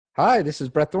Hi, this is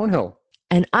Brett Thornhill,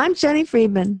 And I'm Jenny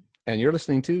Friedman. and you're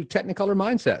listening to Technicolor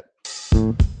Mindset.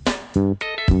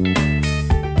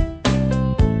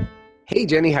 Hey,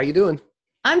 Jenny, how you doing?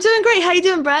 I'm doing great. How you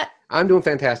doing, Brett? I'm doing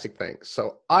fantastic, thanks.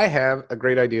 So I have a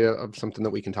great idea of something that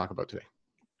we can talk about today.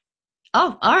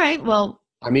 Oh, all right. Well,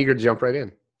 I'm eager to jump right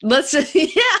in. let's just,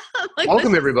 yeah.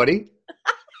 Welcome, everybody.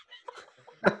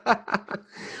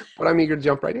 But I'm eager to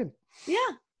jump right in. Yeah.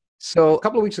 So a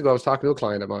couple of weeks ago, I was talking to a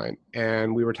client of mine,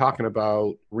 and we were talking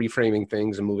about reframing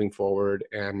things and moving forward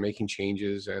and making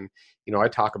changes. And, I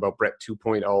talk about Brett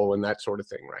 2.0 and that sort of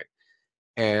thing, right?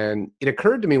 And it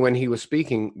occurred to me when he was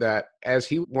speaking that as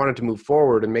he wanted to move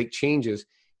forward and make changes,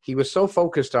 he was so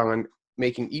focused on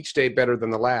making each day better than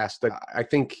the last that I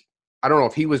don't know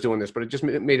if he was doing this, but it just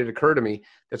made it occur to me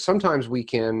that sometimes we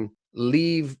can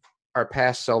leave our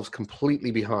past selves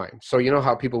completely behind. So you know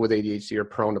how people with ADHD are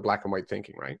prone to black and white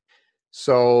thinking, right?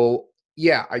 So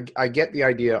yeah, I get the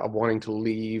idea of wanting to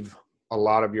leave a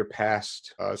lot of your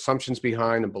past assumptions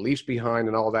behind and beliefs behind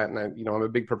and all that. And I'm a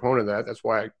big proponent of that. That's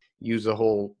why I use the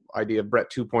whole idea of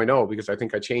Brett 2.0, because I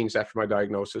think I changed after my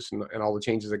diagnosis and all the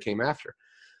changes that came after.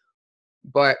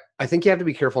 But I think you have to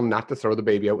be careful not to throw the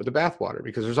baby out with the bathwater,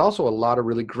 because there's also a lot of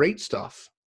really great stuff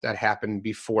that happened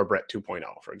before Brett 2.0,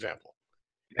 for example.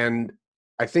 And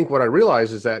I think what I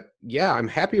realize is that, yeah, I'm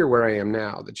happier where I am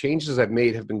now. The changes I've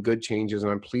made have been good changes,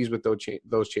 and I'm pleased with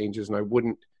those changes, and I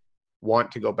wouldn't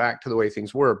want to go back to the way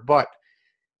things were. But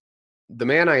the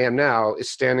man I am now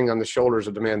is standing on the shoulders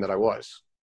of the man that I was.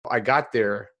 I got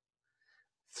there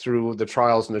through the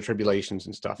trials and the tribulations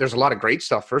and stuff. There's a lot of great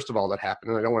stuff, first of all, that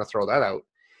happened, and I don't want to throw that out.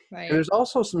 And Right. there's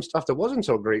also some stuff that wasn't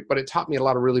so great, but it taught me a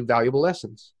lot of really valuable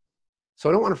lessons. So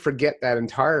I don't want to forget that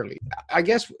entirely. I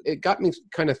guess it got me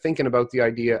kind of thinking about the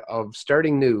idea of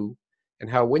starting new, and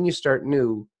how when you start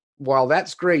new, while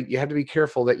that's great, you have to be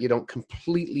careful that you don't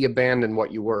completely abandon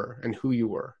what you were and who you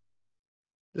were.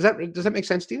 Does that make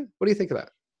sense to you? What do you think of that?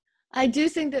 I do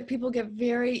think that people get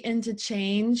very into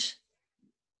change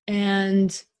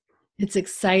and it's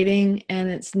exciting and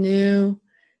it's new.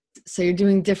 So you're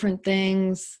doing different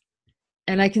things.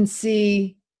 And I can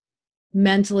see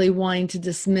mentally wanting to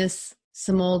dismiss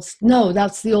no,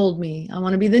 that's the old me. I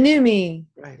want to be the new me.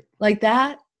 Right. Like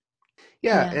that.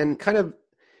 Yeah, Yeah. and kind of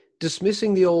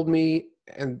dismissing the old me,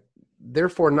 and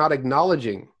therefore not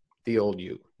acknowledging the old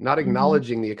you, not Mm-hmm.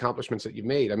 acknowledging the accomplishments that you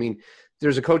made. I mean,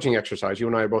 there's a coaching exercise, you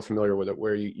and I are both familiar with it,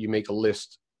 where you make a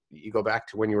list. You go back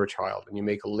to when you were a child and you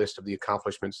make a list of the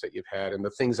accomplishments that you've had and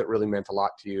the things that really meant a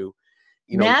lot to you.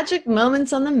 You know, Magic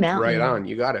moments on the right mountain. on,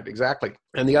 you got it, exactly.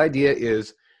 And the idea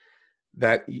is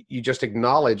that you just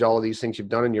acknowledge all of these things you've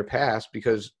done in your past,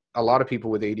 because a lot of people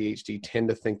with ADHD tend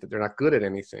to think that they're not good at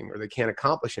anything, or they can't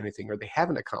accomplish anything, or they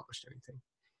haven't accomplished anything.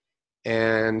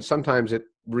 And sometimes it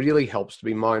really helps to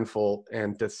be mindful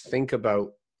and to think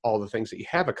about all the things that you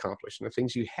have accomplished and the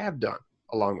things you have done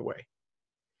along the way.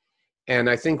 And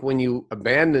I think when you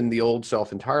abandon the old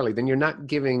self entirely, then you're not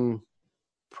giving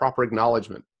proper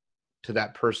acknowledgement to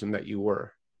that person that you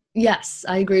were. Yes,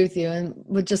 I agree with you. And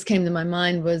what just came to my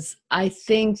mind was I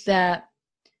think that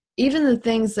even the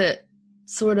things that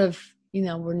sort of,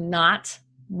 were not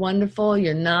wonderful,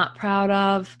 you're not proud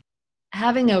of,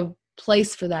 having a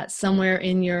place for that somewhere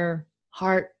in your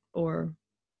heart or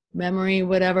memory,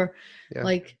 whatever,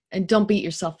 Yeah. and don't beat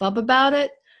yourself up about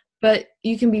it, but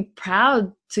you can be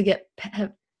proud to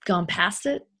have gone past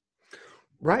it.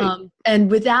 Right. And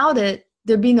without it,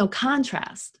 there'd be no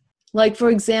contrast. Like, for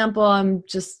example, I'm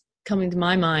just coming to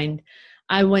my mind,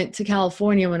 I went to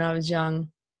California when I was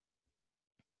young,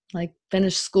 like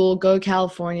finish school, go to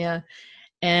California,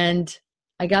 and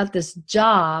I got this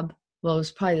job. Well, it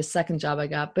was probably the second job I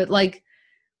got, but like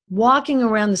walking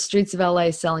around the streets of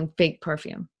LA selling fake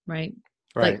perfume, right?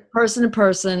 Right. Like person to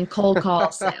person, cold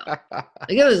call sale. Like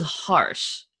it was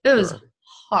harsh. It was Sure.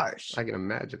 harsh. I can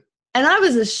imagine. And I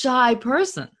was a shy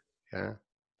person. Yeah.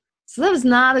 So that was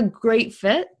not a great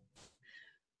fit.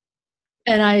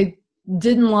 And I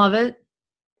didn't love it.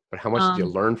 But how much did you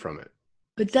Um, learn from it?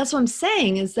 but that's what I'm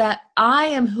saying is that I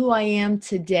am who I am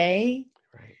today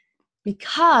Right.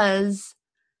 because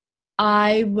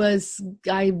I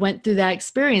went through that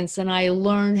experience and I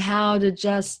learned how to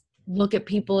just look at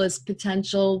people as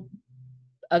potential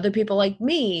other people like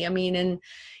me. I mean, and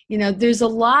there's a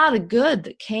lot of good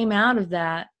that came out of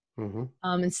that.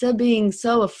 Mm-hmm. Instead of being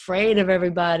so afraid of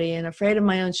everybody and afraid of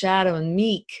my own shadow and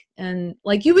meek, and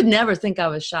like you would never think I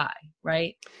was shy,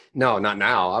 right? No, not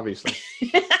now, obviously.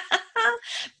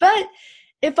 But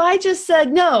if I just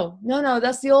said, no, no, no,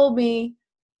 that's the old me,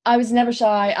 I was never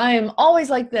shy, I am always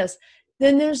like this,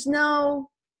 then there's no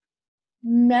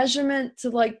measurement to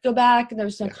like go back and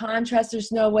there's no Yeah. contrast.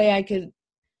 There's no way I could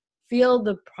feel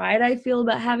the pride I feel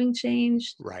about having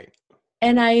changed. Right.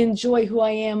 And I enjoy who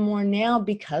I am more now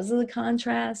because of the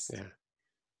contrast. Yeah.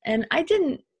 And I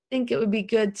didn't think it would be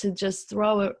good to just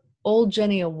throw old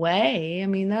Jenny away. I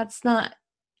mean, that's not,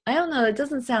 I don't know, it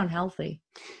doesn't sound healthy.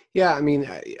 Yeah. I mean,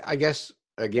 I guess,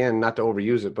 again, not to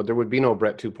overuse it, but there would be no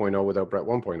Brett 2.0 without Brett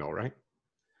 1.0, right?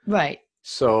 Right.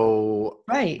 So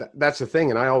Right. that's the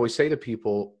thing. And I always say to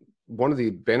people, one of the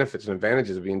benefits and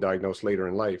advantages of being diagnosed later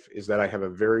in life is that I have a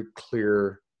very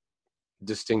clear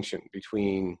distinction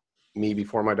between me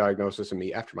before my diagnosis and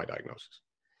me after my diagnosis,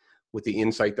 with the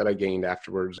insight that I gained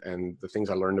afterwards and the things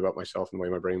I learned about myself and the way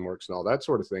my brain works and all that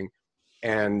sort of thing.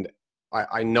 And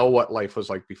I know what life was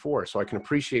like before, so I can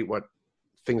appreciate what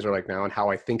things are like now and how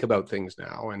I think about things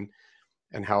now,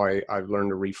 and how I've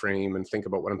learned to reframe and think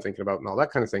about what I'm thinking about and all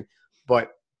that kind of thing.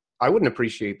 But I wouldn't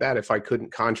appreciate that if I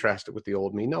couldn't contrast it with the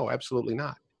old me. No, absolutely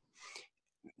not.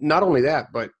 Not only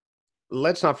that, but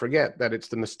let's not forget that it's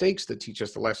the mistakes that teach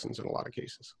us the lessons in a lot of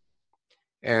cases.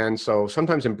 And so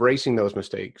sometimes embracing those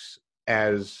mistakes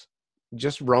as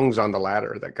just rungs on the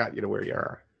ladder that got you to where you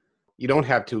are. You don't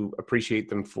have to appreciate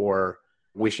them for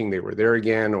wishing they were there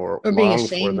again, or being long for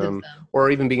ashamed of them, them. or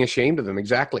even being ashamed of them.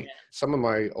 Exactly. Yeah. Some of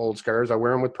my old scars, I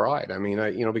wear them with pride. I mean,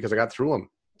 because I got through them,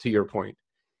 to your point.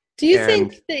 Do you And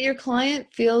think that your client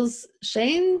feels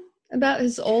shame about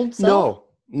his old self?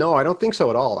 no, I don't think so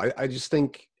at all. I just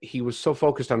think he was so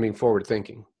focused on being forward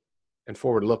thinking and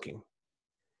forward looking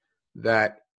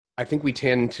that I think we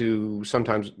tend to,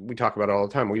 sometimes we talk about it all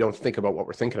the time, we don't think about what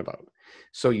we're thinking about.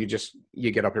 So you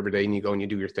get up every day and you go and you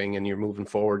do your thing and you're moving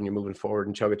forward and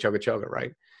chugga, chugga, chugga,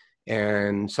 right?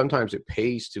 And sometimes it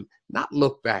pays to not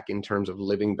look back in terms of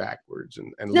living backwards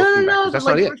and looking backwards. That's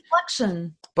like not it.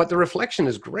 reflection. But the reflection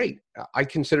is great. I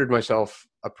considered myself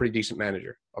a pretty decent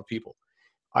manager of people.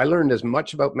 I learned as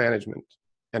much about management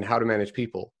and how to manage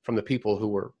people from the people who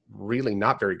were really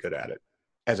not very good at it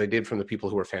as I did from the people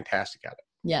who were fantastic at it.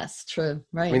 Yes, true.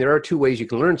 Right. I mean, there are two ways you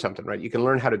can learn something, right? You can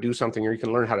learn how to do something, or you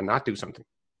can learn how to not do something.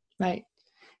 Right.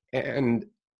 And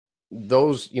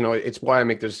those, it's why I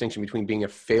make the distinction between being a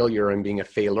failure and being a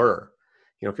failer.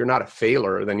 If you're not a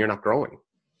failer, then you're not growing.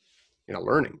 You're not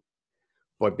learning.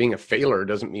 But being a failer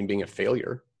doesn't mean being a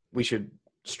failure. We should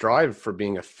strive for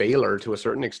being a failure to a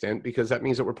certain extent, because that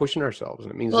means that we're pushing ourselves.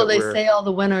 And it means they say all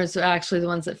the winners are actually the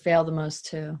ones that fail the most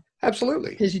too. Absolutely.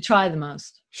 Because you try the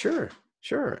most. Sure.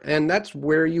 And that's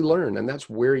where you learn and that's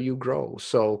where you grow.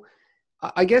 So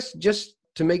I guess just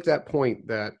to make that point,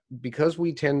 that because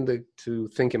we tend to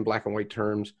think in black and white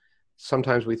terms,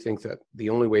 sometimes we think that the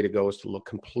only way to go is to look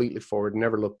completely forward,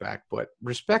 never look back, but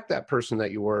respect that person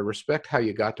that you were, respect how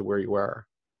you got to where you are,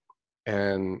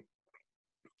 and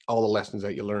all the lessons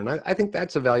that you learn. I think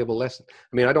that's a valuable lesson.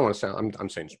 I mean, I don't want to sound, I'm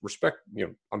saying respect,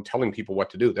 I'm telling people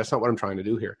what to do. That's not what I'm trying to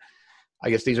do here.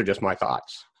 I guess these are just my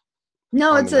thoughts.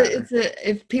 No, if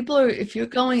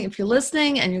you're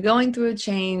listening and you're going through a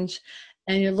change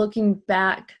and you're looking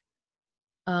back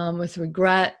with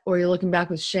regret, or you're looking back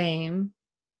with shame,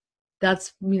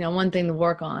 that's, one thing to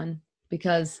work on,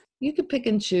 because you could pick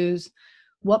and choose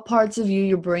what parts of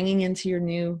you're bringing into your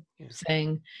new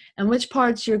thing and which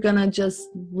parts you're going to just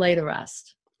lay to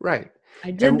rest. Right.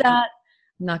 I did that.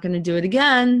 I'm not going to do it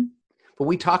again. But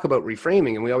we talk about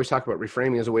reframing, and we always talk about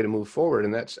reframing as a way to move forward.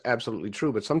 And that's absolutely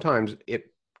true. But sometimes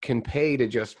it can pay to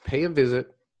just pay a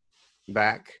visit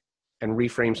back and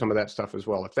reframe some of that stuff as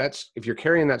well. If you're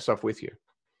carrying that stuff with you,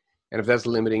 and if that's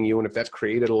limiting you, and if that's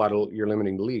created a lot of your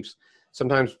limiting beliefs,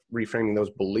 sometimes reframing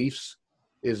those beliefs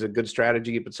is a good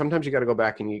strategy. But sometimes you got to go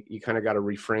back and you kind of got to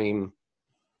reframe,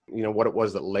 what it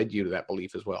was that led you to that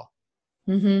belief as well.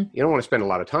 Mm-hmm. You don't want to spend a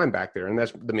lot of time back there. And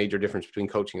that's the major difference between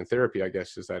coaching and therapy, I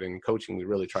guess, is that in coaching, we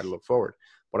really try to look forward.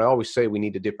 But I always say we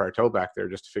need to dip our toe back there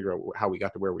just to figure out how we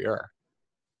got to where we are.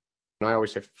 And I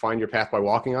always say, find your path by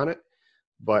walking on it,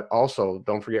 but also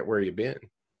don't forget where you've been,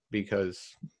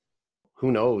 because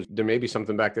who knows, there may be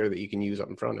something back there that you can use up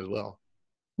in front as well.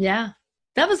 Yeah,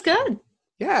 that was good.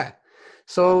 Yeah.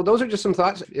 So those are just some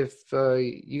thoughts. If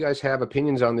you guys have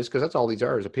opinions on this, because that's all these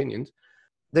are, is opinions,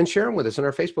 then share them with us in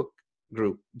our Facebook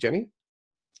group. Jenny?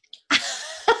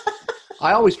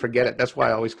 I always forget it. That's why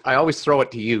I always throw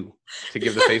it to you to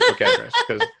give the Facebook address,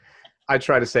 because I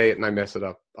try to say it and I mess it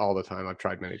up all the time. I've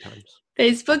tried many times.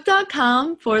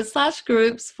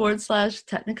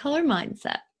 Facebook.com/groups/Technicolor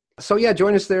Mindset. So yeah,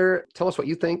 join us there. Tell us what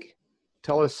you think.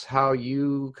 Tell us how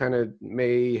you kind of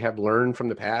may have learned from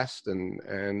the past,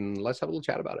 and let's have a little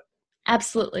chat about it.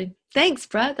 Absolutely. Thanks,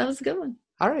 Brett. That was a good one.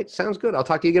 All right. Sounds good. I'll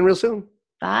talk to you again real soon.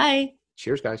 Bye.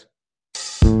 Cheers, guys.